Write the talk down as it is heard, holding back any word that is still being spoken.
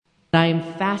I am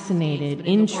fascinated,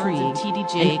 intrigued,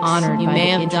 and honored. You by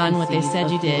may the have done what they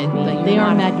said you did, but they you're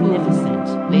are not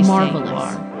magnificent, They say marvelous. you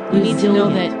are. You need to know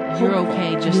that you're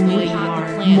okay just the way you are.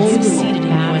 The plan succeeded in you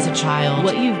as a child.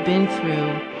 What you've been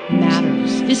through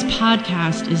matters. This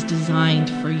podcast is designed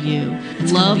for you.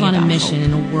 It's Love on a about mission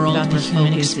hope, in a world about the where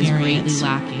human focus is greatly experience.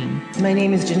 lacking. My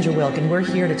name is Ginger Wilk, and we're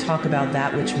here to talk about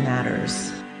that which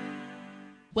matters.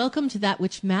 Welcome to That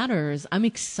Which Matters. I'm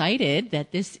excited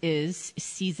that this is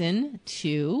season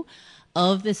 2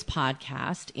 of this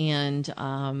podcast, and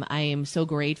I am so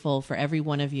grateful for every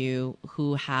one of you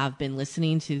who have been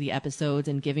listening to the episodes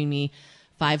and giving me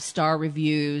 5-star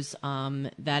reviews.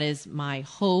 That is my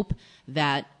hope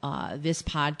that this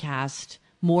podcast,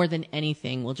 more than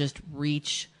anything, will just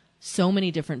reach so many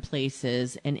different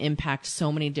places and impact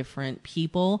so many different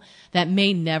people that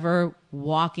may never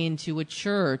walk into a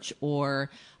church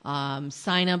or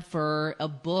sign up for a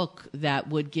book that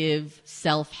would give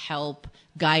self-help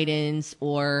guidance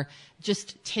or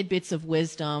just tidbits of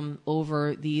wisdom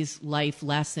over these life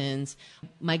lessons.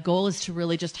 My goal is to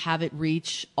really just have it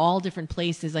reach all different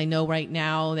places. I know right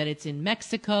now that it's in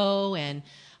Mexico, and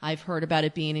I've heard about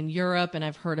it being in Europe, and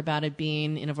I've heard about it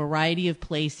being in a variety of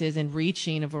places and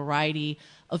reaching a variety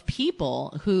of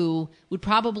people who would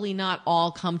probably not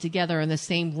all come together in the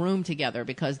same room together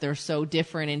because they're so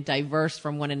different and diverse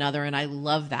from one another. And I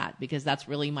love that because that's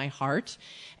really my heart.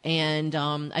 And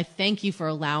I thank you for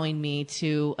allowing me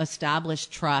to establish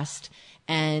trust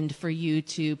and for you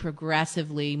to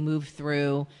progressively move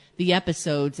through the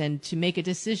episodes and to make a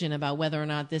decision about whether or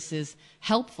not this is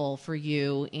helpful for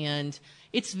you. And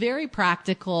it's very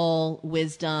practical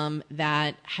wisdom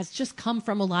that has just come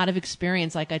from a lot of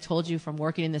experience, like I told you, from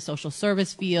working in the social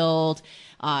service field,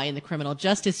 in the criminal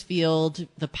justice field,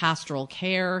 the pastoral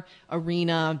care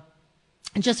arena.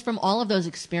 And just from all of those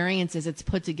experiences, it's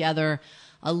put together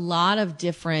a lot of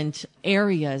different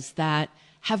areas that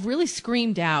have really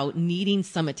screamed out needing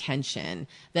some attention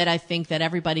that I think that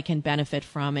everybody can benefit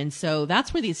from. And so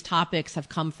that's where these topics have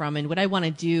come from. And what I want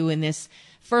to do in this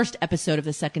first episode of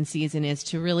the second season is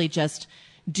to really just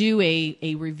do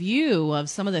a review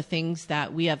of some of the things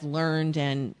that we have learned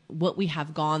and what we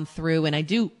have gone through. And I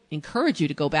do encourage you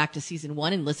to go back to season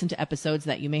 1 and listen to episodes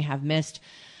that you may have missed.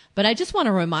 But I just want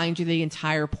to remind you the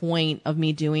entire point of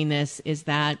me doing this is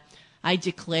that I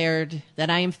declared that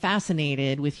I am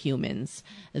fascinated with humans,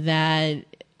 that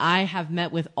I have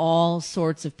met with all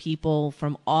sorts of people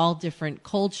from all different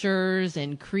cultures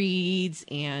and creeds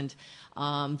and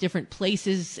different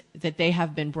places that they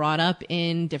have been brought up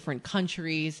in, different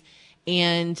countries.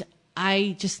 And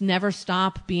I just never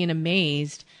stop being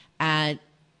amazed at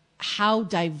how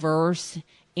diverse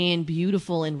and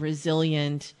beautiful and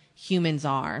resilient humans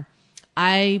are.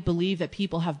 I believe that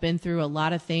people have been through a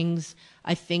lot of things.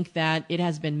 I think that it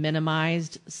has been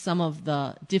minimized, some of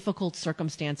the difficult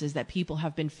circumstances that people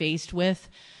have been faced with.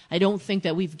 I don't think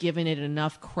that we've given it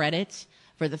enough credit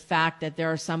for the fact that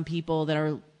there are some people that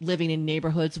are living in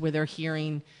neighborhoods where they're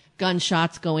hearing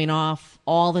gunshots going off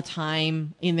all the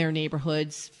time in their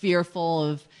neighborhoods, fearful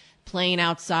of playing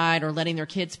outside or letting their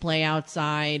kids play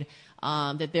outside,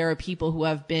 that there are people who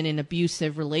have been in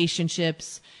abusive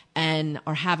relationships and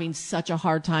are having such a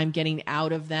hard time getting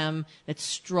out of them, that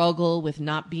struggle with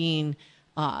not being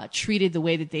treated the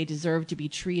way that they deserve to be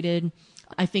treated.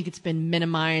 I think it's been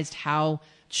minimized how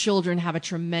children have a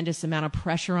tremendous amount of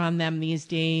pressure on them these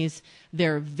days.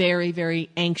 They're very, very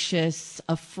anxious,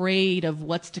 afraid of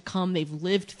what's to come. They've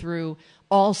lived through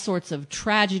all sorts of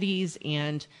tragedies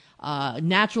and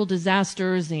natural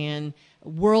disasters and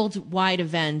worldwide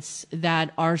events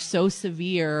that are so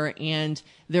severe, and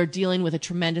they're dealing with a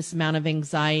tremendous amount of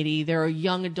anxiety. There are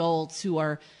young adults who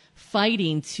are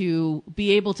fighting to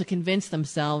be able to convince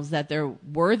themselves that they're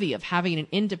worthy of having an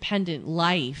independent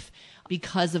life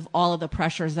because of all of the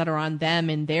pressures that are on them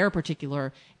in their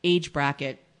particular age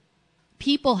bracket.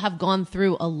 People have gone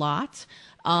through a lot,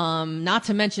 not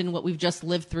to mention what we've just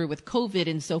lived through with COVID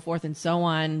and so forth and so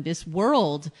on. This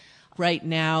world right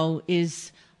now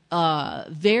is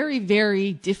very,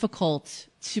 very difficult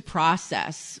to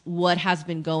process what has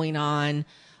been going on,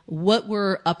 what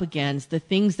we're up against, the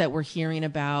things that we're hearing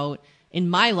about. In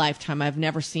my lifetime, I've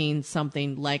never seen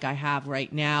something like I have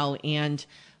right now. And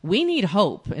we need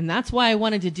hope. And that's why I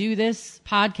wanted to do this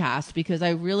podcast, because I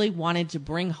really wanted to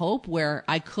bring hope where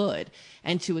I could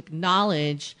and to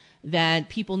acknowledge that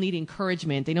people need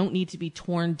encouragement. They don't need to be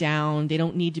torn down. They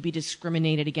don't need to be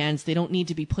discriminated against. They don't need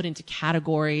to be put into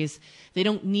categories. They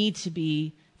don't need to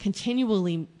be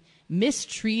continually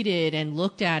mistreated and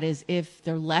looked at as if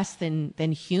they're less than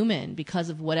human because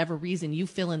of whatever reason. You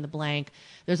fill in the blank.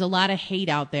 There's a lot of hate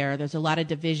out there. There's a lot of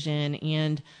division.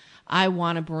 And I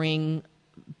want to bring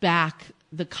back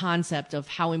the concept of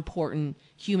how important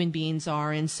human beings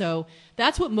are. And so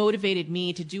that's what motivated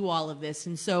me to do all of this.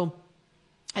 And so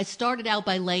I started out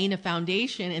by laying a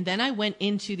foundation, and then I went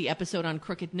into the episode on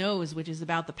Crooked Nose, which is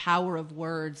about the power of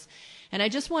words. And I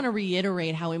just want to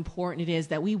reiterate how important it is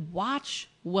that we watch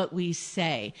what we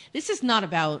say. This is not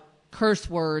about curse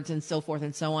words and so forth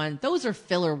and so on. Those are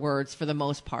filler words for the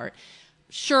most part.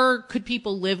 Sure, could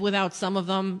people live without some of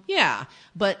them? Yeah.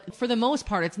 But for the most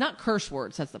part, it's not curse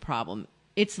words that's the problem.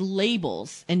 It's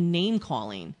labels and name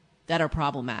calling that are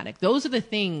problematic. Those are the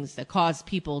things that cause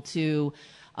people to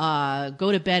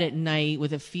go to bed at night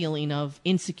with a feeling of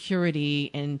insecurity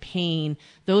and pain.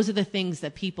 Those are the things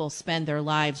that people spend their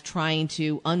lives trying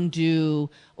to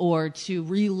undo or to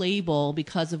relabel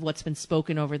because of what's been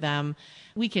spoken over them.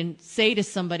 We can say to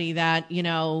somebody that, you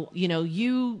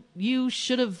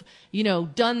should have,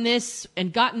 done this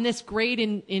and gotten this grade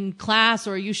in class,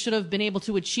 or you should have been able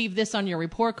to achieve this on your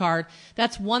report card.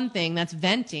 That's one thing. That's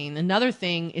venting. Another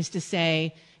thing is to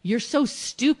say, you're so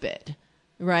stupid.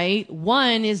 Right?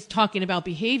 One is talking about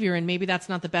behavior, and maybe that's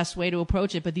not the best way to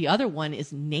approach it, but the other one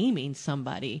is naming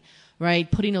somebody, right?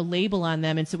 Putting a label on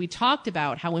them. And so we talked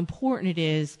about how important it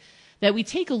is that we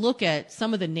take a look at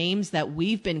some of the names that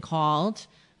we've been called,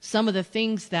 some of the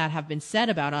things that have been said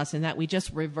about us, and that we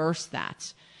just reverse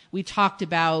that. We talked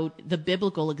about the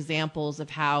biblical examples of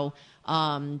how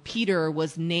Peter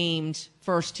was named,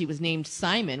 first he was named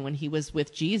Simon when he was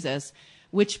with Jesus,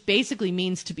 which basically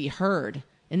means to be heard.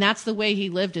 And that's the way he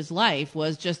lived his life,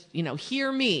 was just,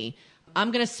 hear me.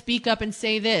 I'm going to speak up and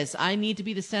say this. I need to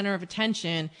be the center of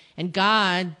attention. And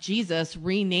God, Jesus,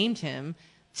 renamed him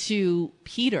to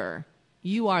Peter.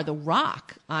 You are the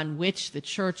rock on which the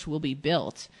church will be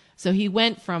built. So he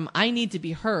went from I need to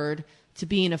be heard to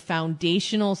being a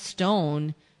foundational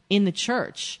stone in the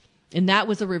church. And that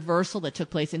was a reversal that took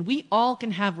place. And we all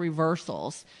can have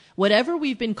reversals. Whatever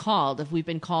we've been called, if we've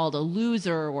been called a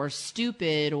loser or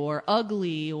stupid or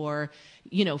ugly or,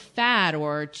 fat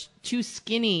or too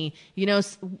skinny,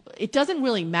 it doesn't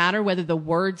really matter whether the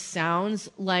word sounds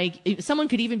like someone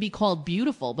could even be called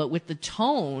beautiful, but with the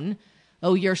tone,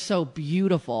 oh, you're so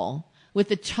beautiful. With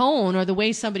the tone or the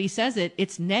way somebody says it,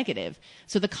 it's negative.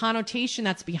 So the connotation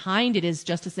that's behind it is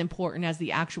just as important as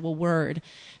the actual word.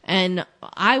 And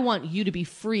I want you to be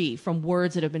free from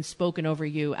words that have been spoken over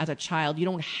you as a child. You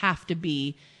don't have to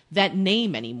be that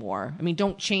name anymore. I mean,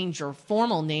 don't change your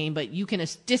formal name, but you can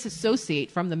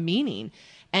disassociate from the meaning.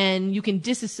 And you can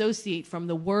disassociate from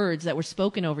the words that were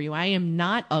spoken over you. I am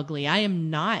not ugly. I am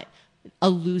not a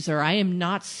loser. I am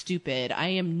not stupid. I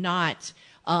am not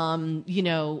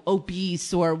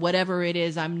obese or whatever it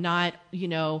is. I'm not,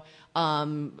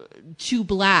 too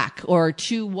black or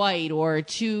too white or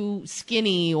too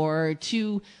skinny or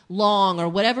too long or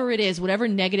whatever it is, whatever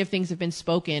negative things have been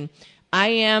spoken. I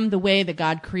am the way that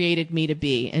God created me to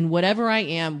be. And whatever I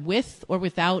am, with or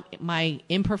without my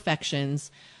imperfections,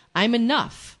 I'm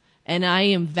enough and I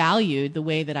am valued the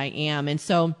way that I am. And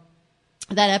so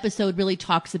that episode really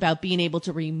talks about being able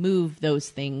to remove those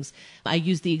things. I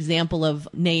use the example of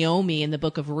Naomi in the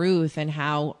book of Ruth and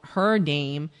how her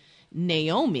name,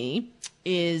 Naomi,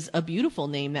 is a beautiful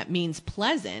name that means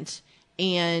pleasant.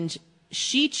 And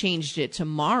she changed it to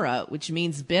Mara, which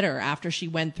means bitter, after she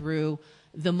went through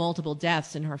the multiple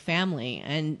deaths in her family.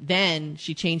 And then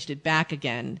she changed it back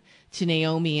again to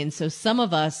Naomi. And so some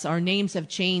of us, our names have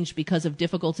changed because of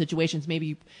difficult situations.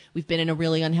 Maybe we've been in a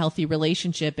really unhealthy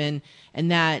relationship and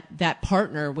that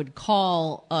partner would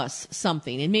call us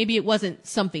something. And maybe it wasn't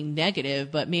something negative,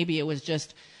 but maybe it was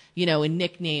just, a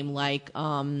nickname like,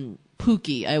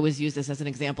 Pookie. I always use this as an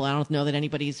example. I don't know that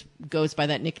anybody goes by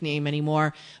that nickname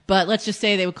anymore, but let's just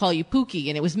say they would call you Pookie,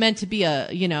 and it was meant to be a,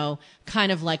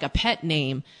 kind of like a pet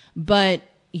name, but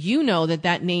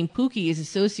that name Pookie is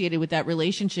associated with that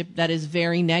relationship that is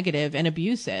very negative and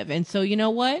abusive. And so you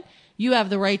know what? You have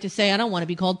the right to say, I don't want to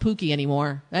be called Pookie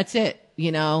anymore. That's it.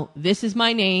 This is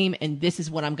my name and this is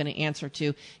what I'm going to answer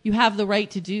to. You have the right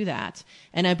to do that.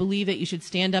 And I believe that you should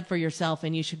stand up for yourself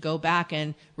and you should go back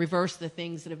and reverse the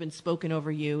things that have been spoken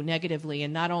over you negatively.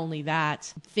 And not only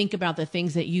that, think about the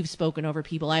things that you've spoken over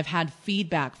people. I've had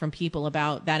feedback from people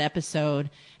about that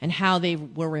episode and how they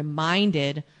were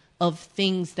reminded of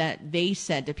things that they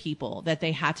said to people that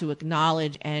they had to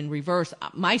acknowledge and reverse.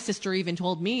 My sister even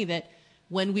told me that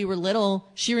when we were little,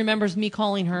 she remembers me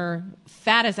calling her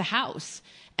fat as a house.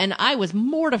 And I was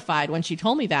mortified when she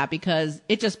told me that because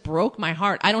it just broke my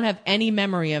heart. I don't have any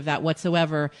memory of that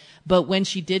whatsoever. But when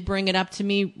she did bring it up to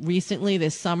me recently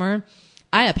this summer,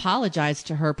 I apologized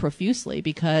to her profusely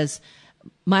because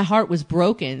my heart was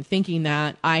broken thinking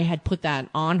that I had put that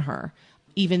on her.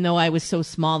 even though I was so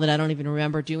small that I don't even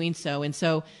remember doing so. And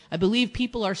so I believe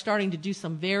people are starting to do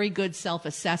some very good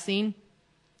self-assessing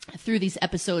through these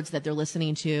episodes that they're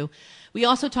listening to. We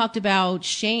also talked about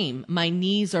shame. My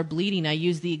knees are bleeding. I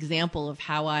used the example of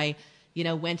how I,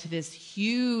 went to this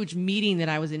huge meeting that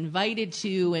I was invited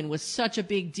to and was such a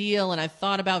big deal, and I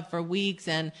thought about for weeks.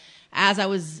 And as I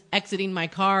was exiting my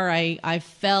car, I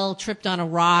fell, tripped on a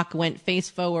rock, went face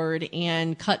forward,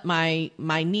 and cut my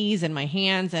knees and my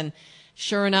hands. And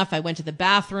sure enough, I went to the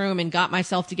bathroom and got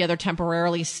myself together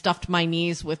temporarily, stuffed my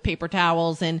knees with paper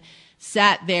towels, and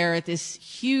sat there at this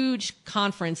huge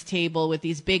conference table with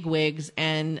these bigwigs.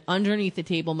 And underneath the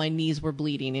table, my knees were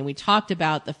bleeding. And we talked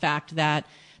about the fact that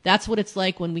that's what it's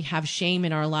like when we have shame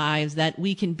in our lives, that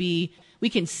we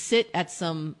can sit at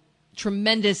some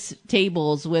tremendous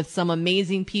tables with some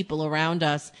amazing people around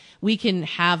us. We can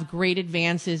have great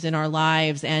advances in our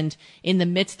lives. And in the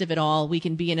midst of it all, we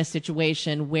can be in a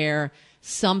situation where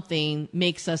something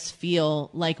makes us feel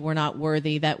like we're not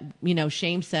worthy, that,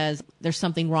 shame says there's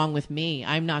something wrong with me.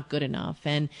 I'm not good enough.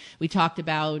 And we talked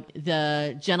about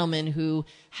the gentleman who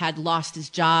had lost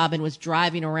his job and was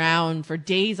driving around for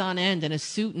days on end in a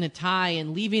suit and a tie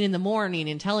and leaving in the morning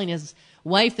and telling his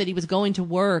wife that he was going to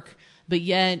work, but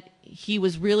yet he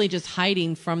was really just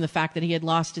hiding from the fact that he had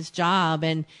lost his job,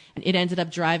 and it ended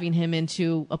up driving him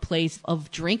into a place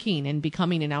of drinking and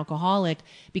becoming an alcoholic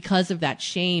because of that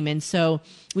shame. And so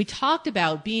we talked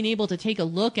about being able to take a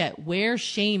look at where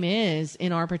shame is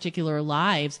in our particular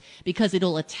lives, because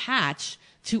it'll attach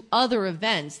to other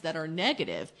events that are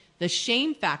negative. The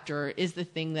shame factor is the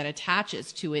thing that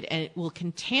attaches to it, and it will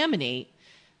contaminate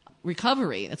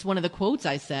recovery. That's one of the quotes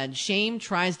I said. Shame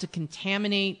tries to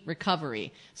contaminate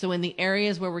recovery. So in the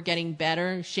areas where we're getting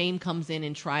better, shame comes in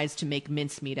and tries to make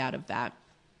mincemeat out of that.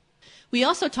 We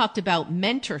also talked about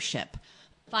mentorship,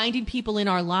 finding people in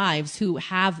our lives who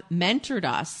have mentored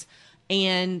us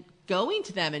and going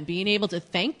to them and being able to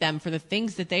thank them for the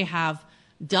things that they have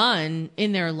done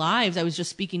in their lives. I was just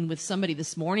speaking with somebody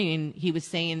this morning, and he was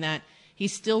saying that he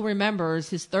still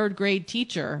remembers his third grade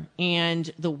teacher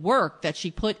and the work that she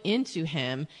put into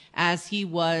him as he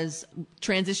was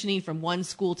transitioning from one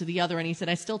school to the other. And he said,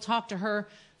 I still talk to her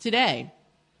today.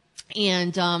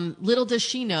 And little does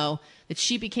she know that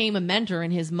she became a mentor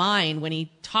in his mind when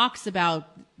he talks about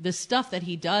the stuff that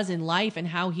he does in life and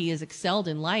how he has excelled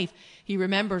in life. He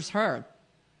remembers her.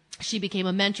 She became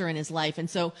a mentor in his life. And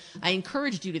so I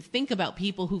encouraged you to think about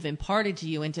people who've imparted to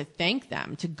you and to thank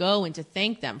them, to go and to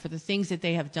thank them for the things that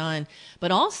they have done. But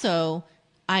also,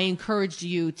 I encouraged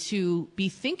you to be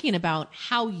thinking about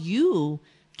how you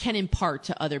can impart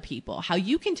to other people, how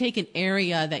you can take an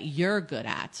area that you're good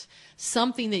at,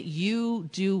 something that you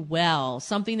do well,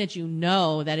 something that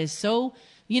that is so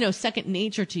second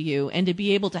nature to you, and to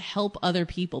be able to help other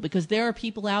people, because there are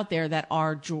people out there that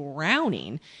are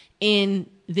drowning in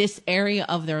this area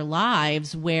of their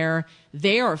lives where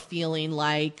they are feeling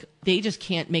like they just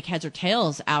can't make heads or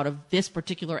tails out of this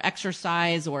particular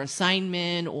exercise or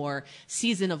assignment or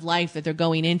season of life that they're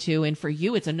going into. And for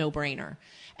you, it's a no-brainer.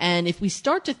 And if we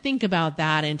start to think about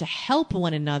that and to help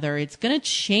one another, it's going to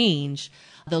change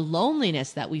the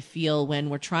loneliness that we feel when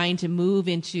we're trying to move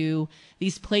into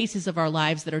these places of our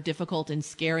lives that are difficult and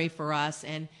scary for us,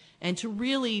 and to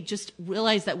really just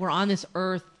realize that we're on this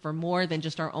earth for more than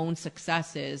just our own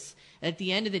successes. At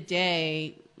the end of the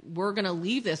day, we're going to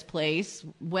leave this place,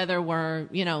 whether we're,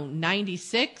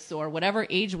 96 or whatever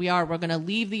age we are, we're going to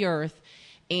leave the earth.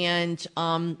 And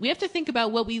we have to think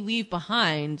about what we leave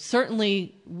behind.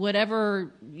 Certainly,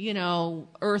 whatever,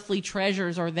 earthly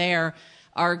treasures are there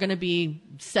are going to be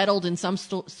settled in some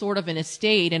sort of an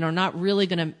estate and are not really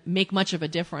going to make much of a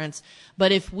difference.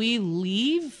 But if we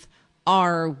leave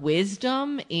our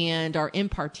wisdom and our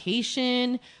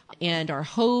impartation and our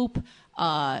hope,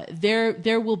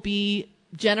 there will be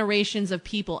generations of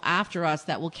people after us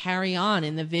that will carry on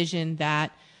in the vision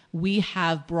that we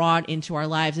have brought into our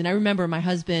lives. And I remember my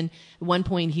husband, at one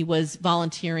point, he was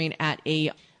volunteering at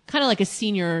a kind of like a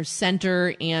senior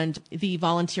center, and the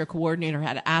volunteer coordinator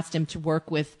had asked him to work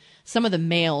with some of the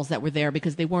males that were there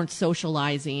because they weren't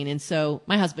socializing. And so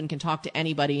my husband can talk to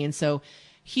anybody. And so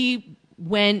he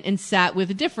went and sat with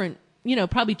a different,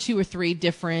 probably 2 or 3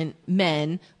 different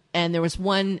men. And there was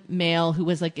one male who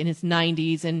was like in his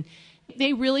 90s, and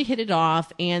they really hit it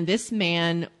off. And this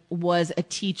man was a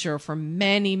teacher for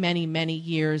many, many, many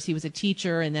years. He was a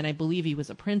teacher, and then I believe he was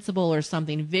a principal or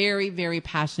something, very, very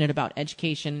passionate about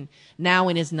education, now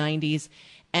in his 90s.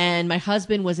 And my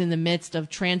husband was in the midst of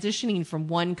transitioning from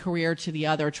one career to the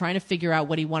other, trying to figure out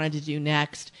what he wanted to do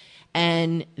next.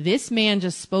 And this man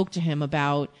just spoke to him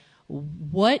about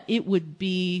what it would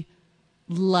be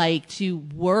like to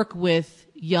work with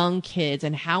young kids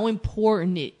and how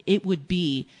important it would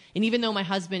be. And even though my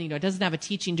husband, doesn't have a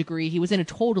teaching degree, he was in a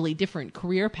totally different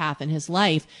career path in his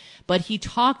life, but he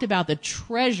talked about the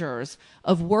treasures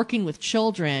of working with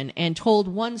children and told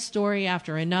one story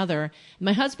after another.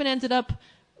 My husband ended up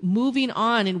moving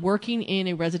on and working in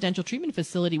a residential treatment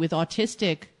facility with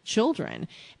autistic children.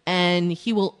 And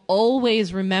he will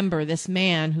always remember this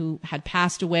man who had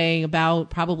passed away about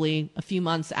probably a few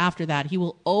months after that. He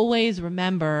will always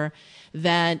remember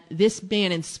that this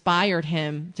man inspired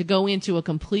him to go into a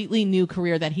completely new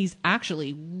career that he's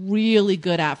actually really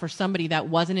good at for somebody that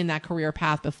wasn't in that career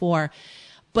path before.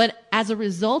 But as a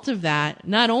result of that,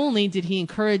 not only did he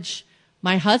encourage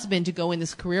my husband to go in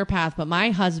this career path, but my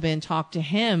husband talked to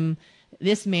him,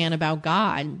 this man, about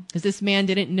God, because this man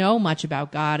didn't know much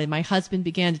about God. And my husband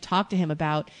began to talk to him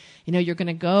about, you're going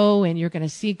to go and you're going to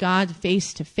see God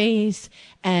face to face,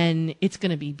 and it's going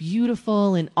to be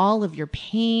beautiful, and all of your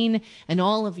pain and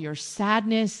all of your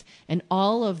sadness and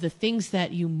all of the things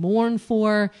that you mourn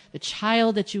for, the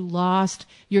child that you lost,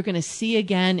 you're going to see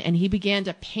again. And he began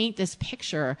to paint this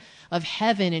picture of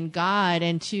heaven and God,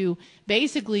 and to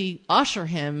basically usher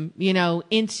him,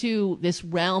 into this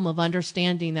realm of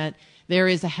understanding that there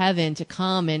is a heaven to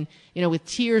come. And, with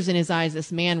tears in his eyes,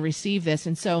 this man received this.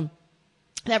 And so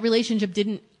that relationship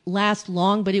didn't last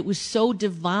long, but it was so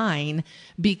divine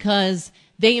because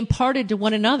they imparted to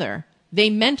one another. They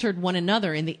mentored one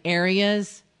another in the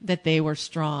areas that they were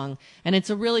strong. And it's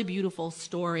a really beautiful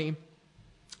story.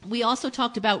 We also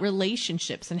talked about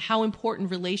relationships and how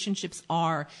important relationships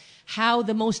are, how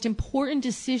the most important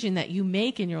decision that you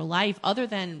make in your life, other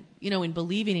than, in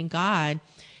believing in God,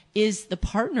 is the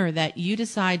partner that you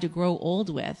decide to grow old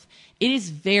with. It is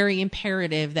very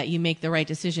imperative that you make the right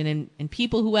decision. And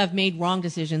people who have made wrong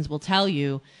decisions will tell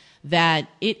you that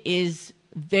it is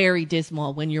very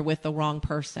dismal when you're with the wrong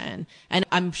person. And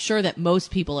I'm sure that most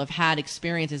people have had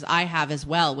experiences, I have as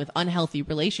well, with unhealthy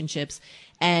relationships.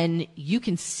 And you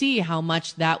can see how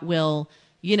much that will,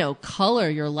 color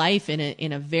your life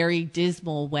in a very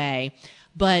dismal way.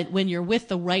 But when you're with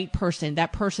the right person,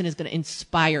 that person is going to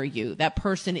inspire you. That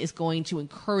person is going to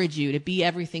encourage you to be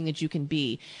everything that you can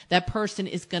be. That person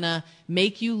is going to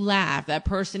make you laugh. That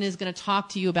person is going to talk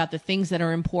to you about the things that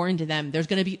are important to them. There's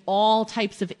going to be all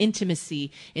types of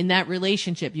intimacy in that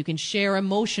relationship. You can share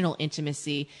emotional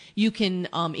intimacy. You can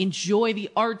enjoy the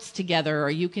arts together, or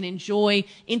you can enjoy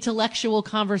intellectual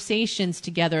conversations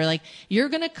together. Like you're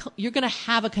going to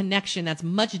have a connection that's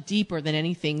much deeper than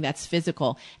anything that's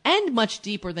physical, and much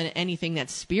deeper than anything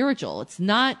that's spiritual. It's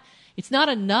not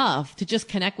enough to just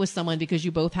connect with someone because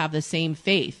you both have the same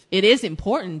faith. It is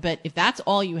important, but if that's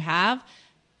all you have,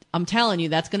 I'm telling you,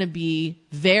 that's going to be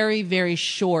very, very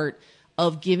short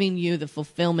of giving you the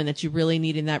fulfillment that you really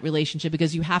need in that relationship,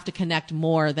 because you have to connect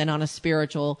more than on a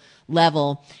spiritual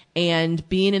level. And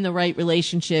being in the right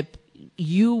relationship,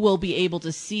 you will be able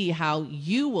to see how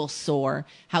you will soar,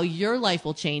 how your life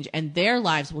will change, and their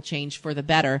lives will change for the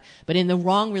better. But in the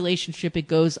wrong relationship, it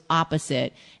goes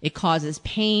opposite. It causes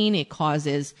pain. It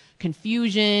causes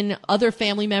confusion. Other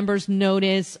family members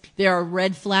notice. There are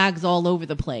red flags all over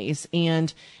the place.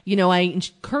 And, I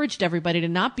encouraged everybody to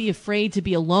not be afraid to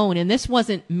be alone. And this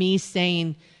wasn't me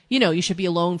saying, you should be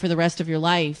alone for the rest of your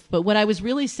life. But what I was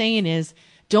really saying is,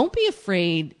 don't be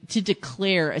afraid to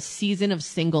declare a season of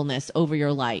singleness over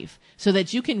your life so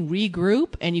that you can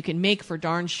regroup and you can make for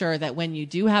darn sure that when you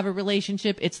do have a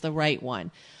relationship, it's the right one.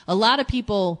 A lot of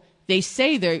people, they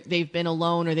say they've been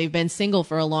alone or they've been single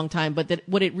for a long time, but that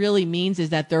what it really means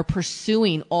is that they're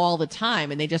pursuing all the time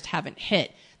and they just haven't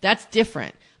hit. That's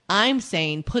different. I'm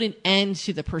saying put an end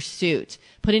to the pursuit.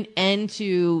 Put an end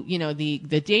to,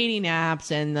 the dating apps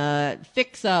and the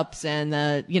fix-ups and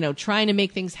the, trying to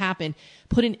make things happen.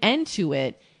 Put an end to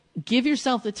it. Give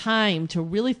yourself the time to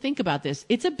really think about this.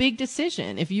 It's a big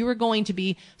decision. If you are going to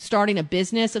be starting a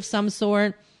business of some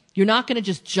sort, you're not going to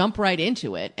just jump right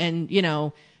into it and,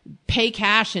 pay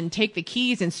cash and take the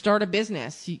keys and start a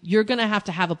business. You're going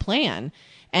to have a plan.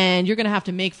 And you're going to have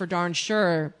to make for darn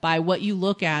sure by what you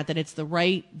look at that it's the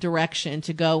right direction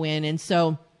to go in. And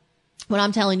so what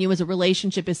I'm telling you is a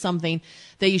relationship is something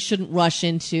that you shouldn't rush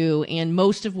into. And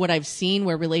most of what I've seen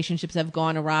where relationships have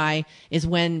gone awry is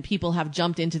when people have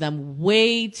jumped into them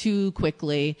way too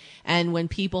quickly and when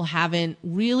people haven't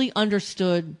really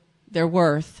understood their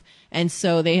worth. And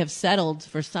so they have settled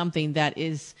for something that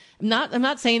is I'm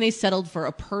not saying they settled for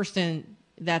a person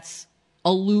that's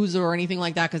a loser or anything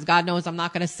like that, because God knows I'm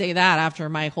not going to say that after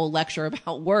my whole lecture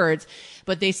about words,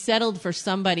 but they settled for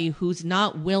somebody who's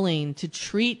not willing to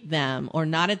treat them or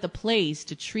not at the place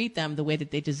to treat them the way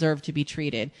that they deserve to be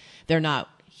treated. They're not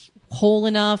whole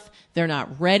enough. They're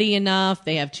not ready enough.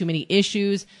 They have too many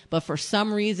issues. But for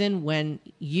some reason, when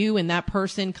you and that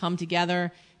person come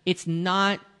together, it's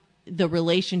not the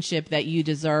relationship that you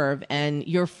deserve. And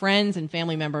your friends and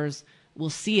family members will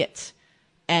see it.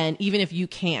 And even if you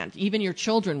can't, even your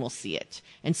children will see it.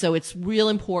 And so it's real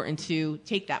important to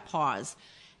take that pause.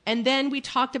 And then we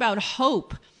talked about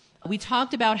hope. We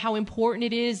talked about how important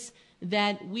it is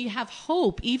that we have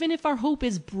hope, even if our hope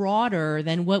is broader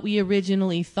than what we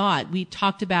originally thought. We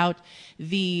talked about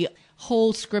the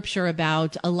whole scripture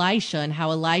about Elisha and how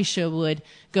Elisha would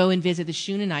go and visit the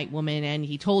Shunammite woman, and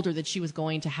he told her that she was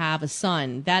going to have a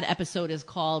son. That episode is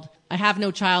called I Have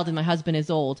No Child and My Husband is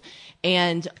Old.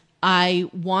 And I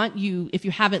want you, if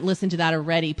you haven't listened to that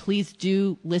already, please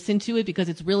do listen to it, because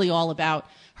it's really all about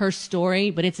her story.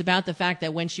 But it's about the fact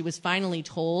that when she was finally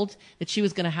told that she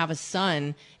was going to have a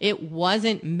son, it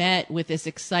wasn't met with this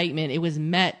excitement. It was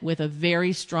met with a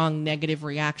very strong negative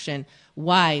reaction.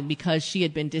 Why? Because she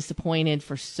had been disappointed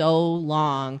for so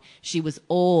long. She was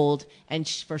old, and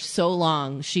for so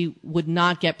long she would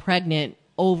not get pregnant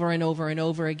over and over and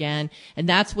over again. And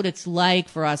that's what it's like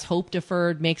for us. Hope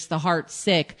deferred makes the heart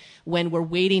sick, when we're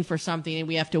waiting for something and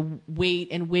we have to wait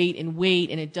and wait and wait,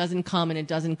 and it doesn't come and it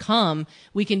doesn't come.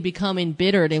 We can become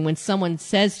embittered. And when someone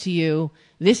says to you,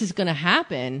 this is going to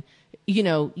happen,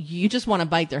 you just want to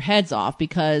bite their heads off,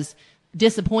 because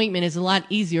disappointment is a lot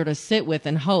easier to sit with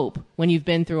than hope when you've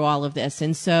been through all of this.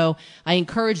 And so I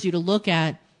encourage you to look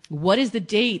at, what is the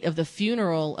date of the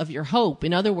funeral of your hope?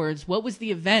 In other words, what was the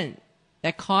event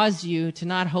that caused you to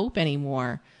not hope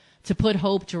anymore, to put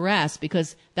hope to rest?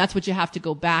 Because that's what you have to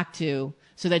go back to,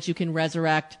 so that you can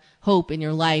resurrect hope in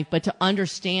your life. But to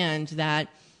understand that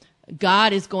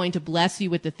God is going to bless you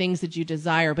with the things that you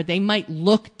desire, but they might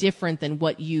look different than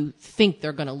what you think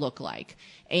they're going to look like.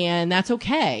 And that's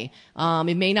okay.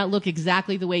 It may not look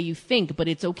exactly the way you think, but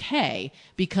it's okay,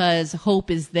 because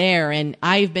hope is there. And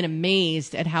I've been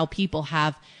amazed at how people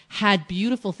have had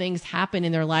beautiful things happen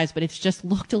in their lives, but it's just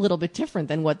looked a little bit different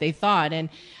than what they thought. And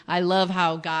I love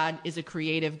how God is a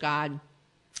creative God.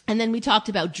 And then we talked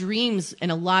about dreams,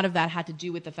 and a lot of that had to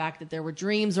do with the fact that there were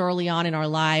dreams early on in our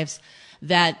lives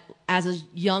that as a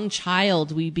young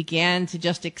child, we began to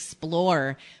just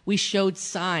explore. We showed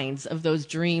signs of those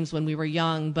dreams when we were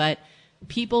young, but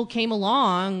people came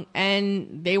along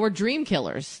and they were dream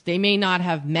killers. They may not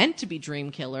have meant to be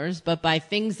dream killers, but by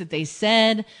things that they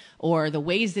said, or the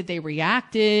ways that they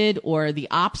reacted, or the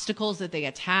obstacles that they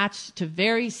attached to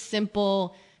very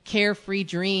simple, carefree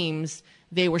dreams,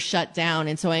 they were shut down.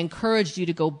 And so I encouraged you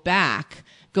to go back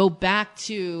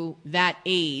to that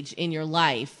age in your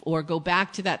life, or go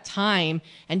back to that time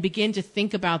and begin to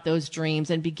think about those dreams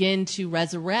and begin to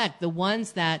resurrect the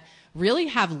ones that really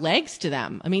have legs to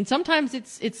them. I mean, sometimes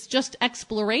it's just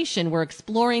exploration. We're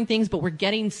exploring things, but we're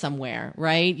getting somewhere,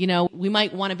 right? We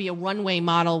might want to be a runway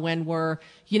model when we're,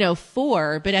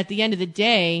 4, but at the end of the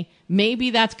day, maybe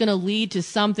that's going to lead to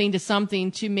something,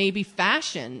 to maybe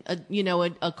fashion,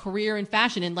 a career in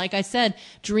fashion. And like I said,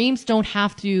 dreams don't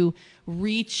have to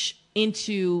reach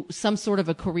into some sort of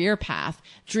a career path.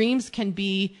 Dreams can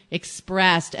be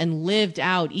expressed and lived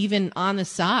out even on the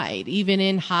side, even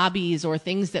in hobbies or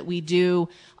things that we do,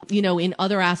 in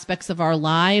other aspects of our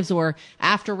lives, or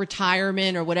after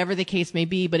retirement, or whatever the case may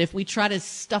be. But if we try to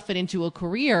stuff it into a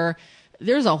career,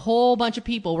 there's a whole bunch of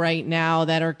people right now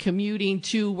that are commuting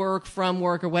to work, from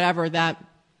work, or whatever, that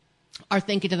are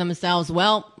thinking to themselves,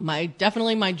 well, my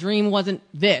dream wasn't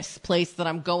this place that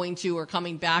I'm going to or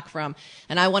coming back from.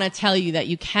 And I want to tell you that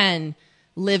you can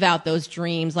live out those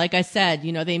dreams. Like I said,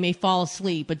 they may fall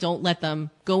asleep, but don't let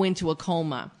them go into a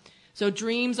coma. So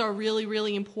dreams are really,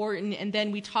 really important. And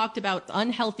then we talked about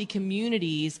unhealthy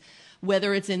communities,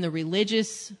 whether it's in the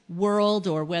religious world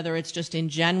or whether it's just in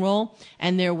general.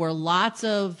 And there were lots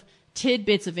of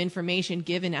tidbits of information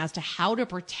given as to how to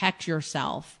protect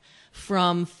yourself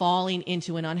from falling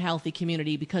into an unhealthy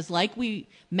community. Because like we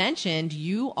mentioned,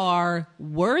 you are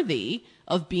worthy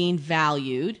of being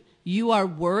valued. You are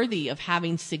worthy of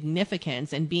having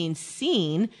significance and being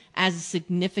seen as a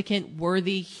significant,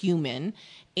 worthy human.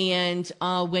 And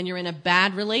when you're in a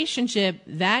bad relationship,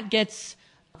 that gets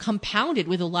compounded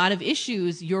with a lot of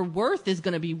issues. Your worth is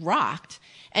going to be rocked.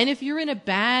 And if you're in a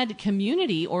bad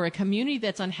community, or a community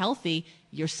that's unhealthy,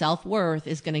 your self-worth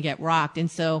is going to get rocked. And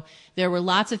so there were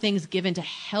lots of things given to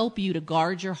help you to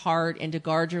guard your heart and to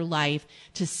guard your life,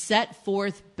 to set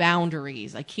forth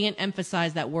boundaries. I can't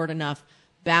emphasize that word enough,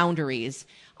 boundaries,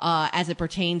 as it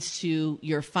pertains to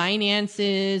your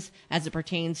finances, as it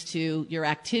pertains to your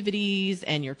activities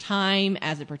and your time,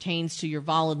 as it pertains to your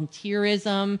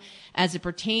volunteerism, as it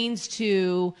pertains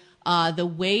to the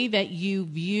way that you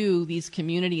view these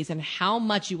communities and how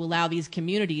much you allow these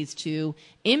communities to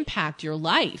impact your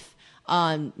life,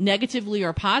 negatively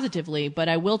or positively. But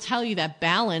I will tell you that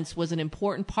balance was an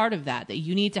important part of that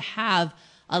you need to have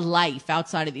a life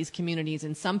outside of these communities.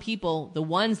 And some people, the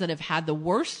ones that have had the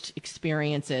worst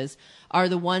experiences, are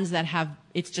the ones that have,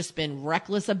 it's just been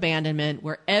reckless abandonment,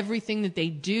 where everything that they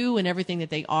do and everything that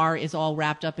they are is all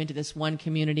wrapped up into this one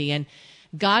community. And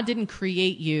God didn't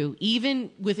create you,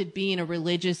 even with it being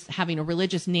having a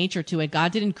religious nature to it.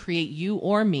 God didn't create you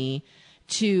or me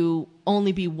to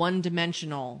only be one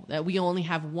dimensional, that we only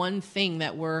have one thing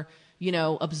that we're,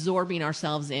 absorbing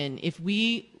ourselves in. If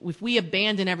we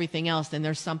abandon everything else, then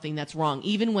there's something that's wrong,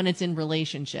 even when it's in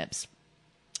relationships.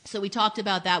 So we talked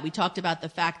about that. We talked about the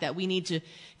fact that we need to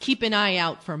keep an eye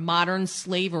out for modern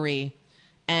slavery.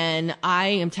 And I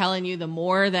am telling you, the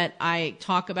more that I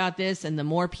talk about this and the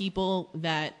more people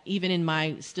that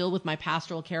even still with my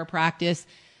pastoral care practice,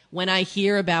 when I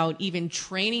hear about even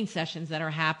training sessions that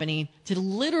are happening to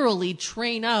literally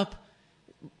train up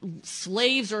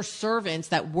slaves or servants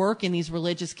that work in these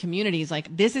religious communities,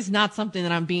 like, this is not something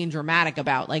that I'm being dramatic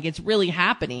about. Like, it's really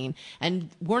happening. And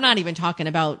we're not even talking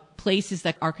about places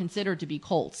that are considered to be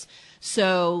cults.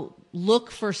 So look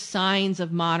for signs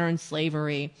of modern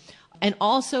slavery. And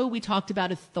also, we talked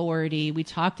about authority. We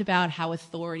talked about how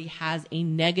authority has a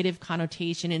negative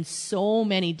connotation in so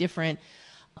many different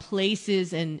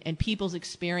places and people's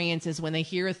experiences. When they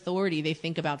hear authority, they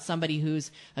think about somebody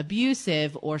who's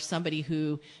abusive, or somebody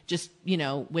who just,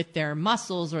 with their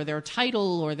muscles or their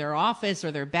title or their office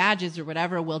or their badges or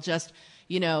whatever, will just,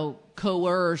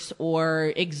 coerce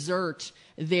or exert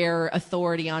their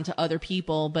authority onto other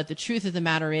people. But the truth of the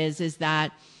matter is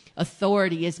that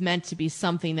authority is meant to be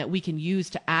something that we can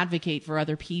use to advocate for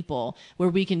other people, where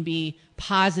we can be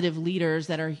positive leaders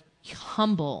that are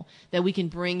humble, that we can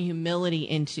bring humility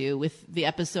into. With the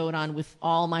episode on With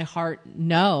All My Heart,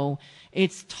 No,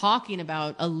 it's talking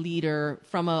about a leader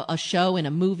from a show and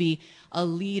a movie, a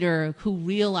leader who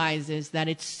realizes that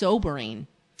it's sobering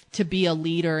to be a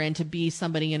leader and to be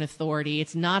somebody in authority.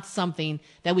 It's not something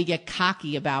that we get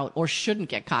cocky about or shouldn't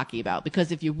get cocky about,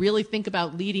 because if you really think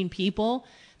about leading people,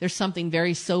 there's something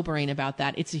very sobering about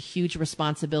that. It's a huge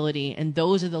responsibility, and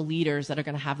those are the leaders that are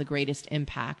going to have the greatest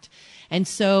impact. And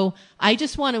so I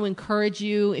just want to encourage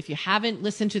you, if you haven't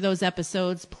listened to those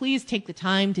episodes, please take the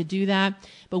time to do that.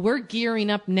 But we're gearing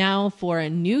up now for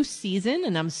a new season,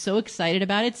 and I'm so excited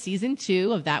about it, season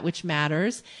 2 of That Which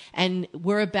Matters. And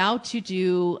we're about to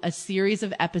do a series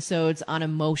of episodes on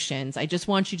emotions. I just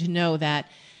want you to know that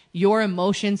your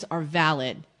emotions are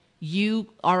valid. You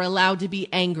are allowed to be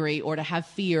angry, or to have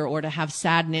fear, or to have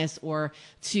sadness, or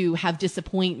to have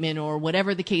disappointment, or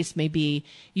whatever the case may be.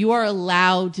 You are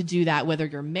allowed to do that, whether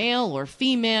you're male or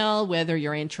female, whether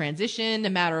you're in transition, no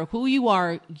matter who you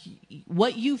are.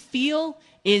 What you feel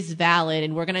is valid.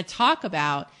 And we're going to talk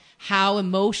about how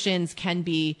emotions can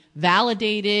be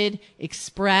validated,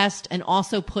 expressed, and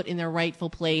also put in their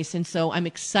rightful place. And so I'm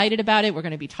excited about it. We're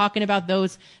going to be talking about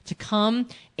those to come.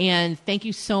 And thank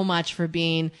you so much for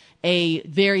being a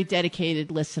very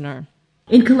dedicated listener.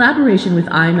 In collaboration with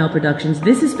IML Productions,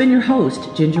 this has been your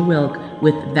host, Ginger Wilk,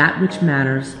 with That Which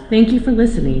Matters. Thank you for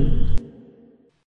listening.